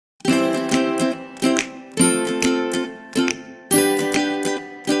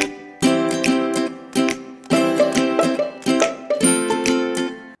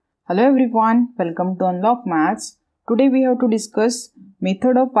Hello everyone, welcome to Unlock Maths. Today we have to discuss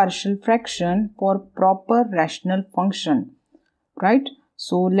method of partial fraction for proper rational function. Right?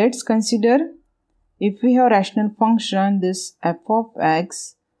 So let's consider if we have rational function, this f of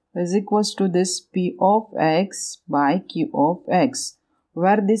x is equals to this p of x by q of x,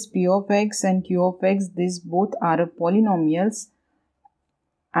 where this p of x and q of x, these both are polynomials,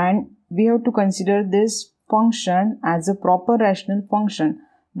 and we have to consider this function as a proper rational function.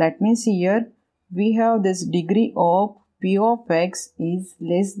 That means here we have this degree of p of x is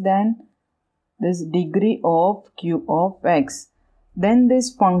less than this degree of q of x. Then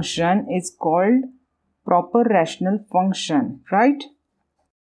this function is called proper rational function, right?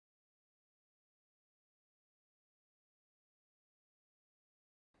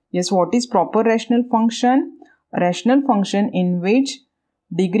 Yes, what is proper rational function? A rational function in which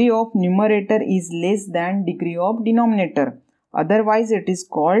degree of numerator is less than degree of denominator. Otherwise, it is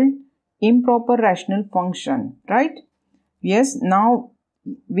called improper rational function, right? Yes, now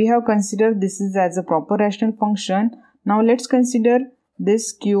we have considered this is as a proper rational function. Now let's consider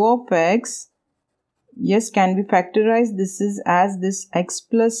this q of x. Yes, can be factorized. This is as this x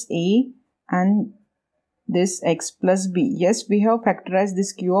plus a and this x plus b. Yes, we have factorized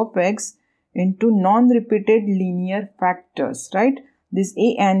this q of x into non-repeated linear factors, right? This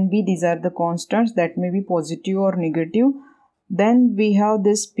a and b, these are the constants that may be positive or negative. Then we have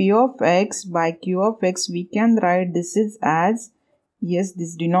this p of x by q of x. We can write this is as, yes,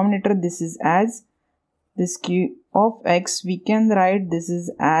 this denominator, this is as this q of x. We can write this is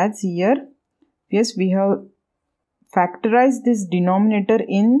as here. Yes, we have factorized this denominator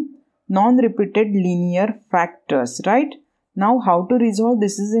in non-repeated linear factors, right? Now how to resolve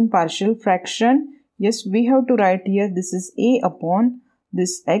this is in partial fraction. Yes, we have to write here this is a upon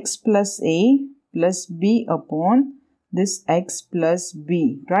this x plus a plus b upon this x plus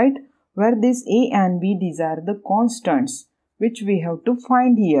b, right? Where this a and b, these are the constants which we have to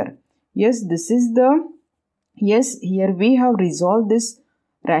find here. Yes, this is the, yes, here we have resolved this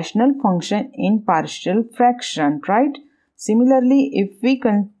rational function in partial fraction, right? Similarly, if we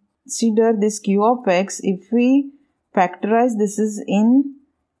consider this q of x, if we factorize this is in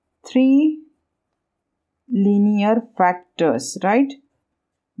 3 linear factors, right?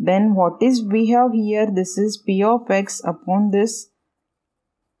 Then what is we have here, this is p of x upon this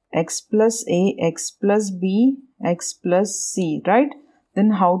x plus a, x plus b, x plus c, right? Then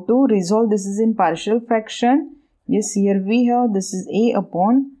how to resolve this is in partial fraction? Yes, here we have this is a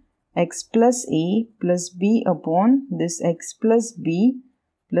upon x plus a plus b upon this x plus b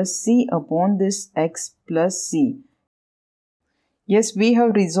plus c upon this x plus c. Yes, we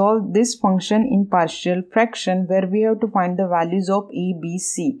have resolved this function in partial fraction where we have to find the values of a, b,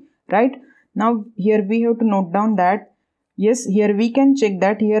 c, right? Now here we have to note down that, yes, here we can check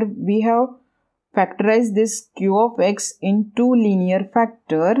that here we have factorized this q of x into linear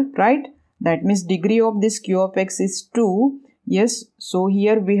factor, right? That means degree of this q of x is 2. Yes, so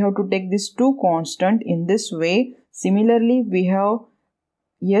here we have to take this 2 constant in this way. Similarly, we have,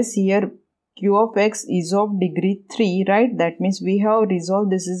 yes, here q of x is of degree 3, right? That means we have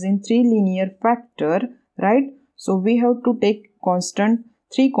resolved this is in 3 linear factor, right? So we have to take constant,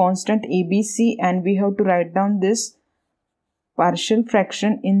 3 constant a, b, c, and we have to write down this partial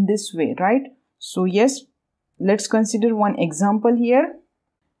fraction in this way, right? So yes, let's consider one example here.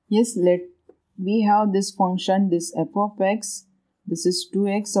 Yes, we have this function, this f of x, this is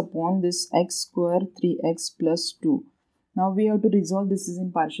 2x upon this x square 3x plus 2. Now we have to resolve this is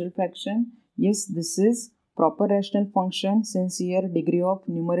in partial fraction. Yes, this is proper rational function since here degree of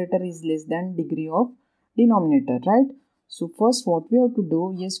numerator is less than degree of denominator, right? So first what we have to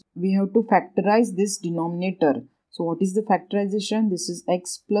do, yes, we have to factorize this denominator. So what is the factorization? This is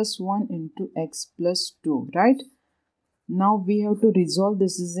x plus 1 into x plus 2, right? Now we have to resolve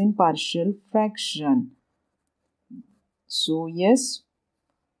this is in partial fraction. So yes,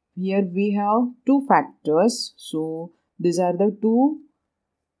 here we have 2 factors. So these are the 2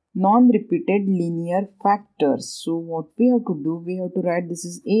 non-repeated linear factors. So what we have to do, we have to write this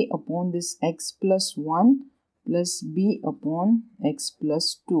is a upon this x plus 1 plus b upon x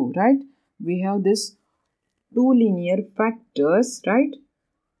plus 2, right? We have this 2 linear factors, right?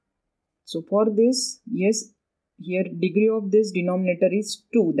 So for this, yes, here degree of this denominator is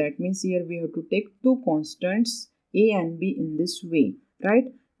 2. That means here we have to take 2 constants a and b in this way, right?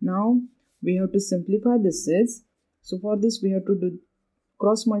 Now we have to simplify this is, so for this we have to do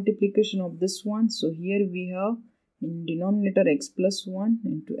cross multiplication of this one. So here we have in denominator x plus 1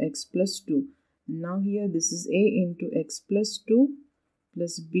 into x plus 2. And now here this is a into x plus 2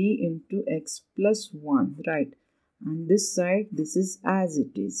 plus b into x plus 1, right? And this side, this is as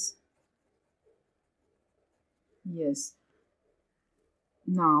it is. Yes.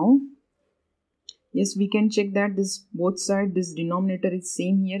 Now, yes, we can check that this both side, this denominator is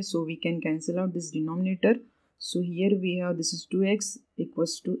same here. So we can cancel out this denominator. So here we have this is 2x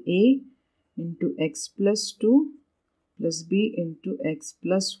equals to a into x plus 2 plus b into x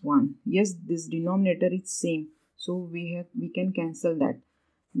plus 1. Yes, this denominator is same. So we can cancel that.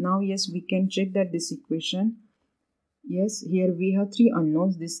 Now, yes, we can check that this equation. Yes, here we have three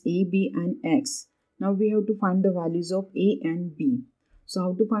unknowns, this a, b and x. Now we have to find the values of a and b. So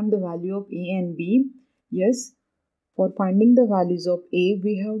how to find the value of a and b? Yes, for finding the values of a,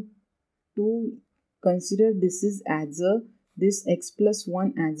 we have to consider this is as a this x plus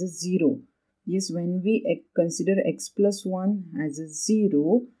 1 as a 0. Yes, when we consider x plus 1 as a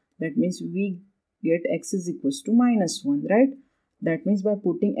 0, that means we get x is equals to minus 1, right? That means by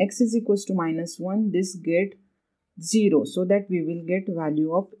putting x is equals to minus 1, this get 0, so that we will get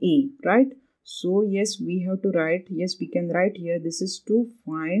value of a, right? So yes, we have to write, yes, we can write here, this is to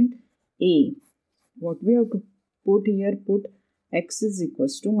find a. What we have to put here, put x is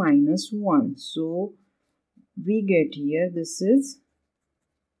equals to minus 1. So we get here, this is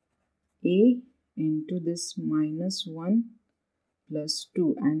a into this minus 1 plus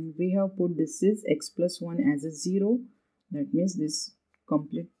 2, and we have put this is x plus 1 as a 0. That means this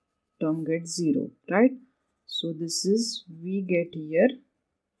complete term gets 0, right? So this is, we get here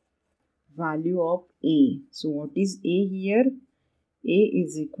value of a. So what is a here? A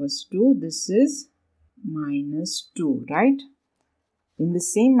is equals to, this is minus 2, right? In the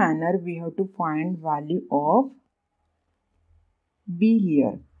same manner, we have to find value of b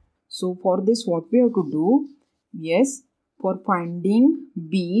here. So for this, what we have to do? Yes, for finding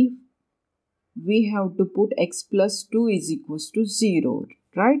b, we have to put x plus 2 is equals to 0,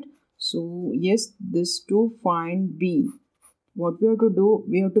 right? So yes, this to find b. What we have to do?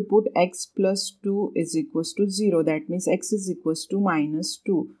 We have to put x plus 2 is equals to 0. That means x is equals to minus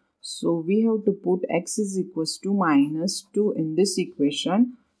 2. So we have to put x is equals to minus 2 in this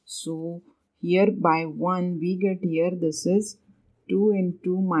equation. So here by 1 we get here, this is 2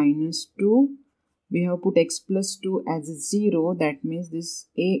 into minus 2. We have put x plus 2 as 0. That means this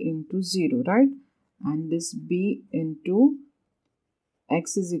a into 0, right? And this b into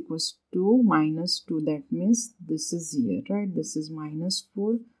x is equals to minus 2. That means this is here, right? This is minus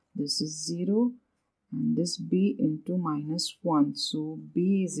 4. This is 0. And this b into minus 1. So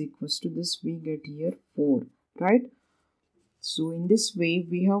b is equals to this, we get here 4, right? So in this way,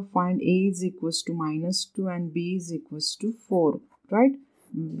 we have find a is equals to minus 2 and b is equals to 4, right?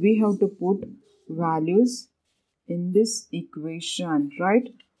 We have to put values in this equation, right?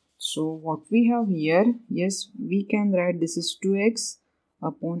 So what we have here, yes, we can write this is 2x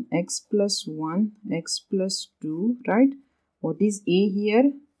upon x plus 1, x plus 2, right? What is a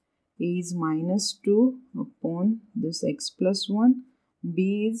here? A is minus 2 upon this x plus 1.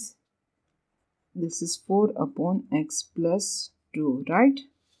 B is, this is 4 upon x plus 2, right?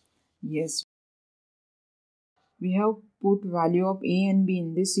 Yes, we have put value of a and b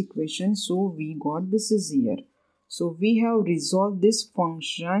in this equation, so we got this is here. So we have resolved this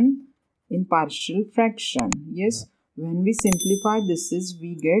function in partial fraction. Yes, when we simplify this is,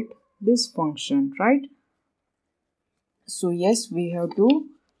 we get this function, right? So yes, we have to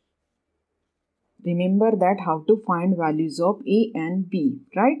remember that how to find values of a and b,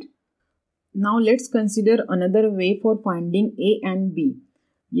 right? Now let's consider another way for finding a and b.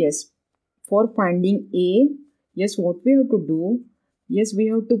 Yes, for finding a, yes, what we have to do? Yes, we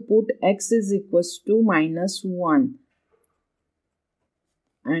have to put x is equals to minus 1.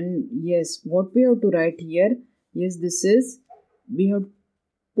 And yes, what we have to write here? Yes, this is, we have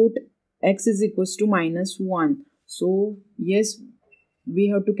put x is equals to minus 1. So yes, we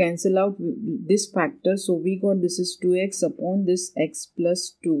have to cancel out this factor. So we got this is 2x upon this x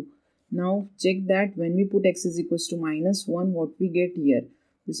plus 2. Now check that when we put x is equals to minus 1, what we get here?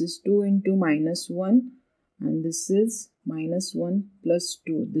 This is 2 into minus 1 and this is minus 1 plus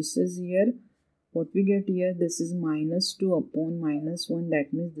 2. This is here, what we get here, this is minus 2 upon minus 1.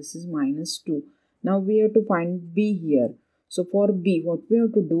 That means this is minus 2. Now we have to find b here. So for b, what we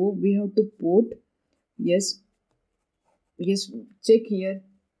have to do? We have to put, yes, check here,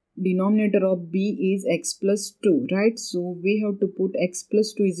 denominator of b is x plus 2, right? So we have to put x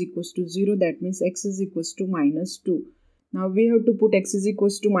plus 2 is equals to 0. That means x is equals to minus 2. Now we have to put x is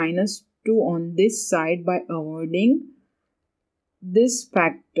equals to minus 2 on this side by avoiding this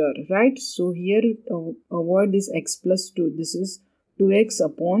factor, right? So here avoid this x plus 2. This is 2x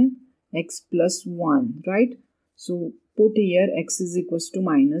upon x plus 1, right? So put here x is equals to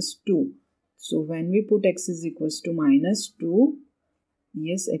minus 2. So when we put x is equals to minus 2,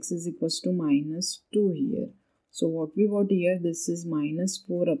 yes, x is equals to minus 2 here. So what we got here, this is minus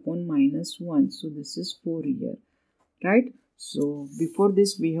 4 upon minus 1. So this is 4 here, right? So before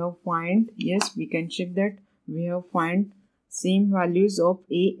this we have find, yes, we can check that we have find same values of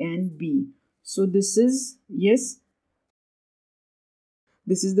A and B. So this is, yes,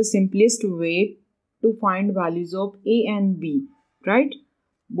 this is the simplest way to find values of A and B, right?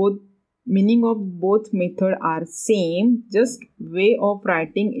 Both meaning of both method are same, just way of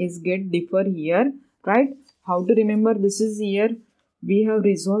writing is get differ here, right? How to remember this is here, we have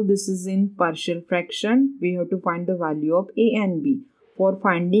resolved this is in partial fraction, we have to find the value of A and B. For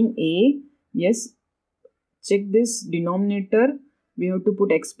finding A, yes, check this denominator, we have to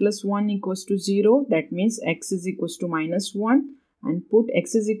put x plus 1 equals to 0, that means x is equals to minus 1, and put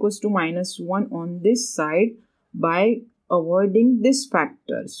x is equals to minus 1 on this side by avoiding this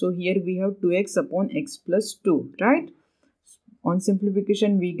factor. So here we have 2x upon x plus 2, right? On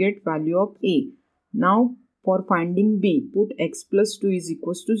simplification we get value of A. Now for finding B, put x plus 2 is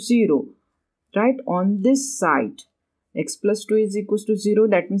equals to 0, right? On this side x plus 2 is equals to 0,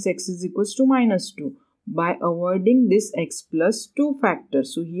 that means x is equals to minus 2 by avoiding this x plus 2 factor.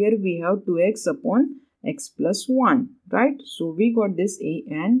 So here we have 2x upon x plus 1, right? So we got this A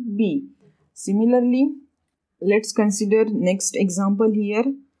and B. Similarly, let's consider next example here.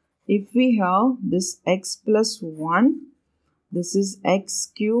 If we have this x plus 1, this is x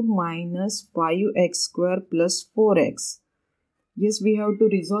cube minus 5x square plus 4x. Yes, we have to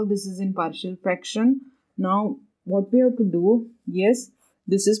resolve this is in partial fraction. Now what we have to do, yes,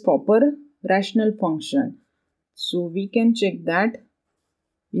 this is proper rational function. So we can check that.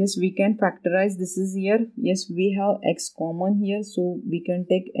 Yes, we can factorize this is here. Yes, we have x common here. So we can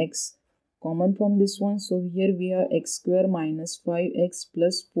take x common from this one. So here we have x square minus 5x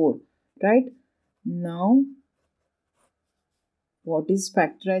plus 4. Right? Now, what is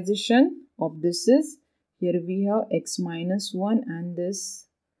factorization of this is, here we have x minus 1 and this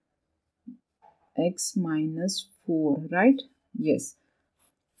x minus 4, right? Yes.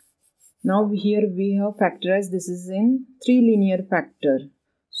 Now here we have factorized this is in 3 linear factor.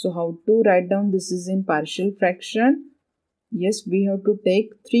 So how to write down this is in partial fraction? Yes, we have to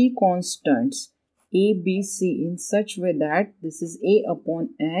take 3 constants a, b, c in such way that this is a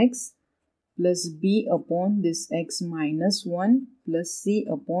upon x plus b upon this x minus 1 plus c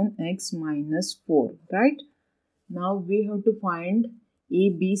upon x minus 4, right? Now we have to find a,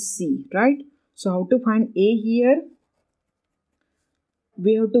 b, c, right? So how to find a here?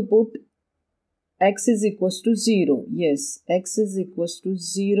 We have to put x is equals to 0. Yes, x is equals to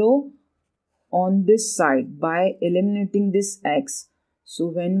 0 on this side by eliminating this x. So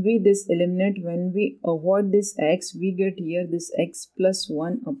when we this eliminate, when we avoid this x, we get here this x plus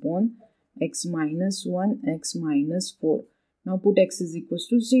 1 upon x minus 1, x minus 4. Now put x is equals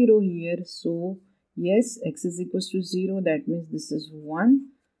to 0 here. So yes, x is equals to 0. That means this is 1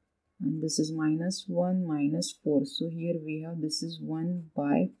 and this is minus 1 minus 4. So here we have this is 1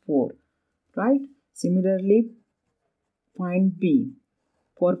 by 4. Right? Similarly, find B.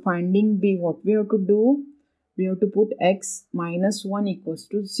 For finding B, what we have to do? We have to put x minus 1 equals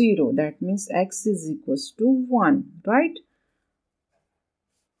to 0. That means x is equals to 1. Right?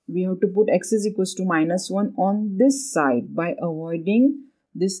 We have to put x is equals to minus 1 on this side by avoiding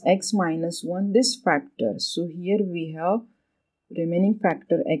this x minus 1, this factor. So here we have remaining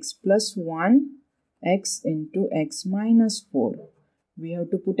factor x plus 1, x into x minus 4. We have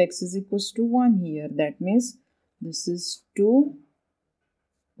to put x is equals to 1 here. That means this is 2,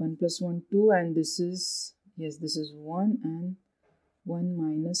 1 plus 1, 2, and this is, yes, this is 1 and 1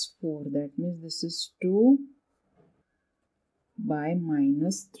 minus 4. That means this is 2 by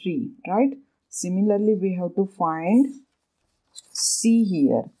minus 3, right? Similarly, we have to find C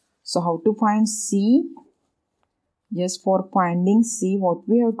here. So how to find C? Yes, for finding C, what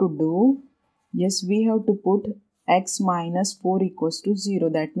we have to do? Yes, we have to put x minus 4 equals to 0.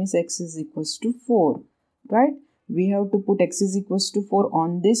 That means x is equals to 4, right? We have to put x is equals to 4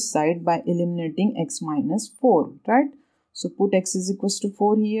 on this side by eliminating x minus 4, right? So put x is equals to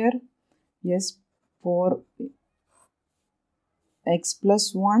 4 here. Yes, for x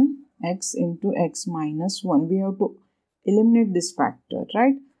plus 1, x into x minus 1. We have to eliminate this factor,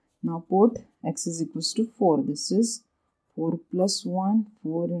 right? Now put x is equals to 4. This is 4 plus 1,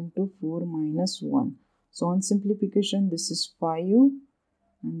 4 into 4 minus 1. So on simplification, this is 5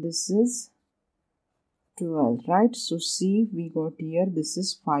 and this is 12, right? So C we got here, this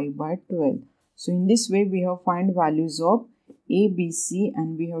is 5 by 12. So in this way, we have find values of A, B, C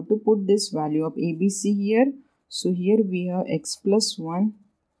and we have to put this value of A, B, C here. So here we have x plus 1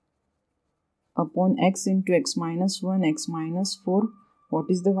 upon x into x minus 1, x minus 4 What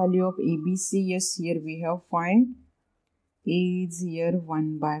is the value of ABC? Yes, here we have find A is here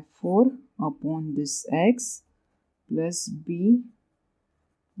 1 by 4 upon this x plus B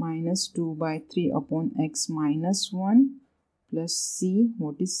minus 2 by 3 upon x minus 1 plus C.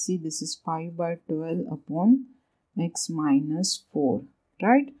 What is C? This is 5 by 12 upon x minus 4,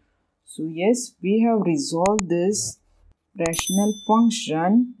 right? So yes, we have resolved this rational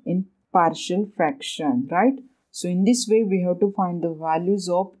function in partial fraction, right? So in this way, we have to find the values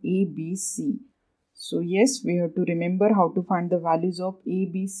of A, B, C. So yes, we have to remember how to find the values of A,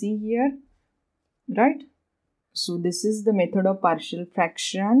 B, C here, right? So this is the method of partial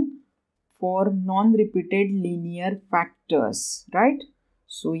fraction for non-repeated linear factors, right?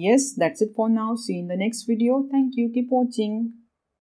 So yes, that's it for now. See you in the next video. Thank you. Keep watching.